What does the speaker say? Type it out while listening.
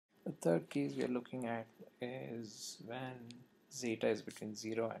third case we are looking at is when zeta is between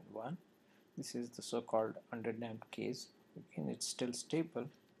 0 and 1. This is the so-called underdamped case. Again, it's still stable.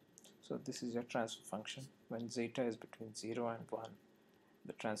 So this is your transfer function. When zeta is between 0 and 1,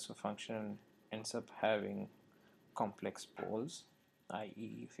 the transfer function ends up having complex poles,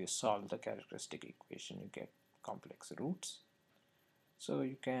 i.e. if you solve the characteristic equation you get complex roots. So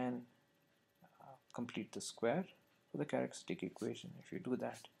you can complete the square for the characteristic equation. If you do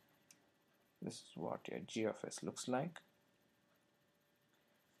that, this is what your g of s looks like.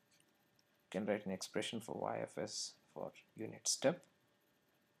 You can write an expression for y of s for unit step.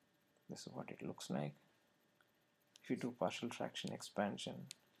 This is what it looks like. If you do partial fraction expansion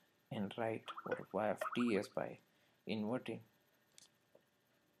and write what y of t is by inverting,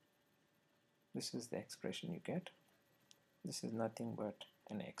 this is the expression you get. This is nothing but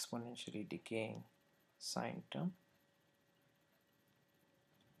an exponentially decaying sine term.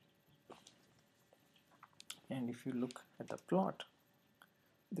 And if you look at the plot,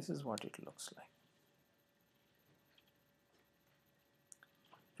 this is what it looks like.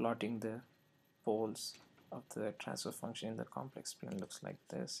 Plotting the poles of the transfer function in the complex plane looks like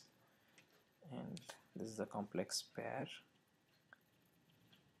this, and this is the complex pair,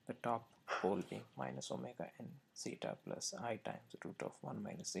 the top pole being minus omega n zeta plus I times root of 1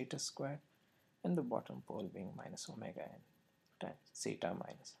 minus zeta squared, and the bottom pole being minus omega n times zeta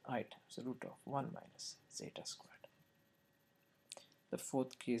minus I times root of 1 minus zeta squared. The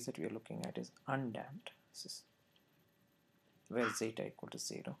fourth case that we are looking at is undamped. This is where zeta equal to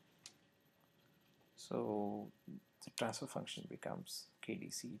 0. So the transfer function becomes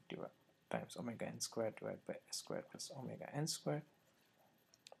kdc times omega n squared divided by s squared plus omega n squared.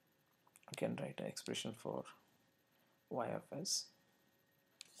 You can write an expression for y of s,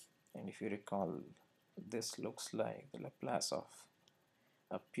 and if you recall, this looks like the Laplace of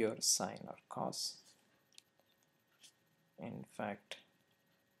a pure sine or cos. In fact,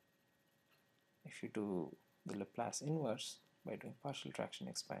 if you do the Laplace inverse by doing partial fraction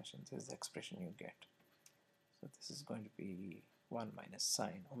expansion, this is the expression you get. So this is going to be 1 minus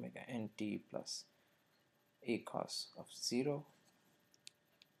sine omega nt plus a cos of 0.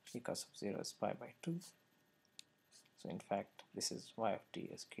 A cos of 0 is pi by 2. So in fact, this is y of t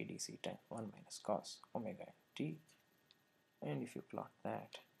as kdc times 1 minus cos omega nt. And if you plot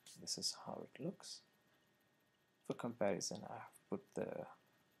that, this is how it looks. For comparison, I have put the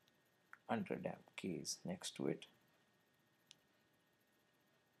underdamped case next to it.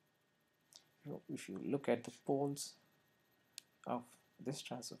 If you look at the poles of this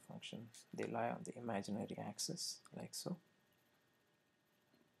transfer function, they lie on the imaginary axis like so.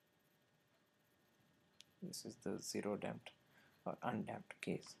 This is the zero damped or undamped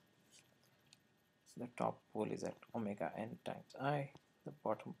case. The top pole is at omega n times I. The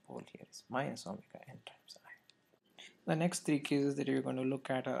bottom pole here is minus omega n times I. The next three cases that we're going to look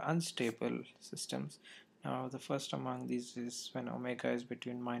at are unstable systems. Now the first among these is when omega is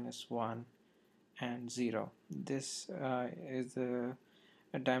between minus 1 and 0. This is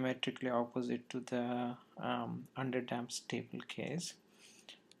diametrically opposite to the underdamped stable case.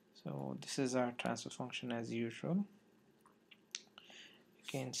 So this is our transfer function as usual.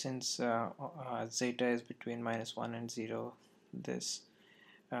 Again, since zeta is between minus 1 and 0, this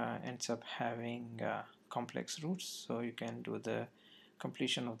ends up having complex roots, so you can do the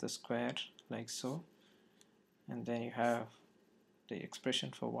completion of the square like so, and then you have the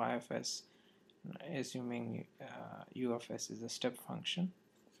expression for y of s, assuming u of s is a step function.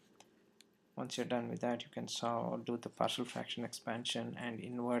 Once you're done with that, you can do the partial fraction expansion and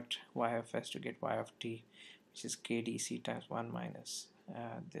invert y of s to get y of t, which is kdc times 1 minus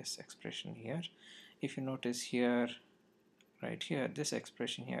this expression here. If you notice here, right here, this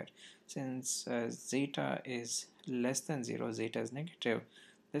expression here, since zeta is less than 0, zeta is negative,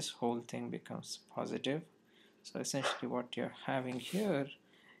 this whole thing becomes positive. So essentially what you're having here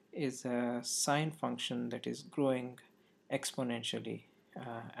is a sine function that is growing exponentially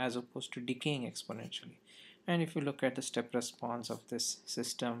as opposed to decaying exponentially. And if you look at the step response of this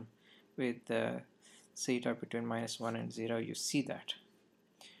system with the zeta between minus 1 and 0, you see that.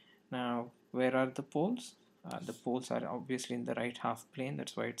 Now, where are the poles? The poles are obviously in the right half plane,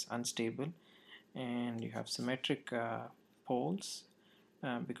 that's why it's unstable, and you have symmetric poles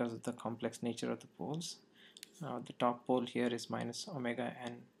because of the complex nature of the poles. Now the top pole here is minus omega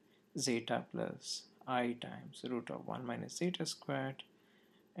n zeta plus I times root of 1 minus zeta squared,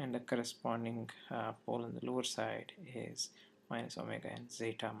 and the corresponding pole on the lower side is minus omega n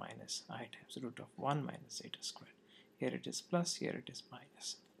zeta minus I times root of 1 minus zeta squared. Here it is plus, here it is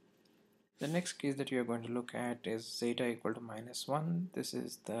minus. The next case that you are going to look at is zeta equal to -1. This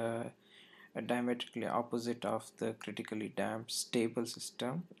is the diametrically opposite of the critically damped stable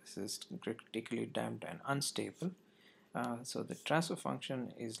system. This is critically damped and unstable. So the transfer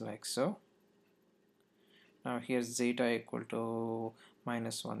function is like so. Now here's zeta equal to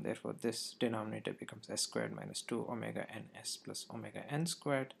 -1, therefore this denominator becomes s squared minus 2 omega ns plus omega n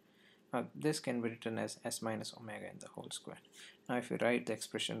squared. This can be written as s minus omega in the whole squared. Now if you write the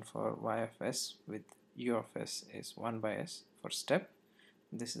expression for y of s with u of s is 1 by s for step,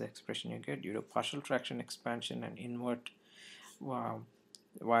 this is the expression you get. You do partial fraction expansion and invert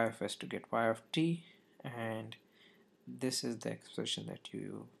y of s to get y of t, and this is the expression that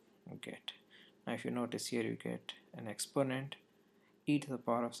you get. Now if you notice here, you get an exponent e to the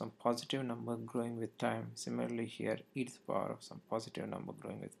power of some positive number growing with time. Similarly here, e to the power of some positive number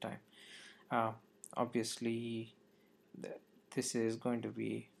growing with time. Obviously this is going to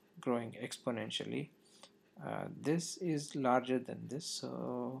be growing exponentially. This is larger than this,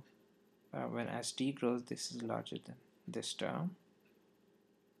 so when as t grows, this is larger than this term,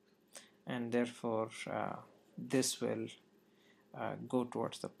 and therefore this will go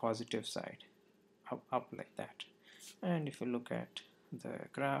towards the positive side, up like that. And if you look at the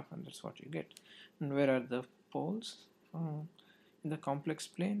graph, and that's what you get. And where are the poles? In the complex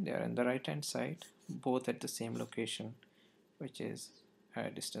plane, they are in the right hand side, both at the same location, which is a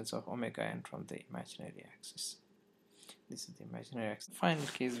distance of omega n from the imaginary axis. This is the imaginary axis. The final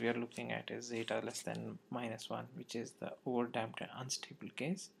case we are looking at is zeta less than -1, which is the overdamped and unstable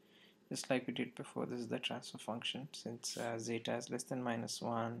case. Just like we did before, this is the transfer function. Since zeta is less than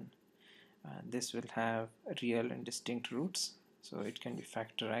 -1, this will have real and distinct roots, so it can be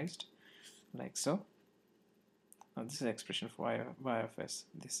factorized like so. Now this is the expression for y of s.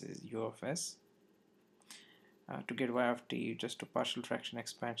 This is u of s. To get y of t, you just do partial fraction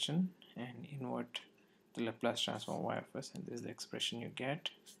expansion and invert the Laplace transform y of s, and this is the expression you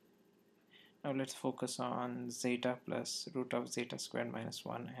get. Now let's focus on zeta plus root of zeta squared minus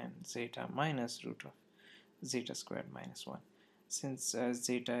 1 and zeta minus root of zeta squared minus 1. Since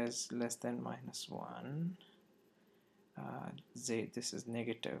zeta is less than -1, this is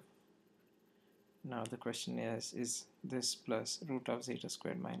negative. Now the question is this plus root of zeta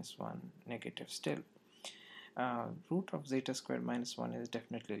squared minus 1 negative still? Root of zeta squared minus 1 is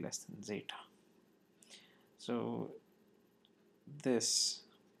definitely less than zeta. So this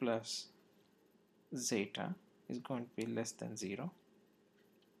plus zeta is going to be less than 0.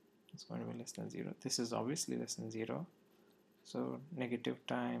 It's going to be less than 0. This is obviously less than 0. So negative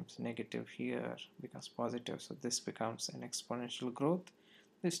times negative here becomes positive. So this becomes an exponential growth.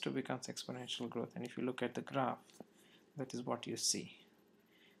 This too becomes exponential growth. And if you look at the graph, that is what you see.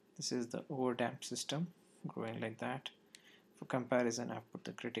 This is the overdamped system growing like that. For comparison, I've put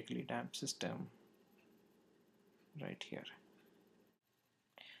the critically damped system right here.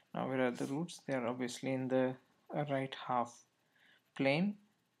 Now where are the roots? They are obviously in the right half plane.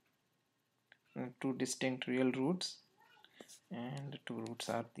 Two distinct real roots, and the two roots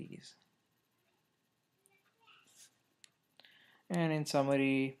are these. And in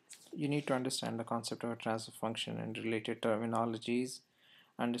summary, you need to understand the concept of a transfer function and related terminologies,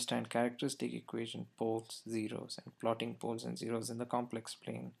 understand characteristic equation, poles, zeros, and plotting poles and zeros in the complex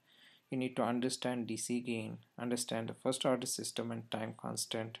plane. You need to understand DC gain, understand the first order system and time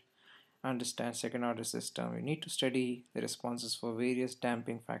constant, understand second order system. You need to study the responses for various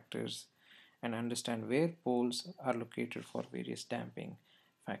damping factors and understand where poles are located for various damping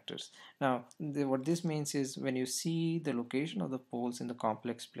factors. Now what this means is when you see the location of the poles in the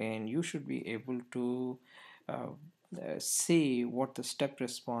complex plane, you should be able to say what the step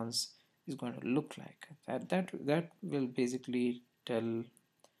response is going to look like. That will basically tell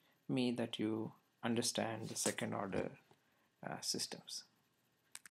me that you understand the second order systems.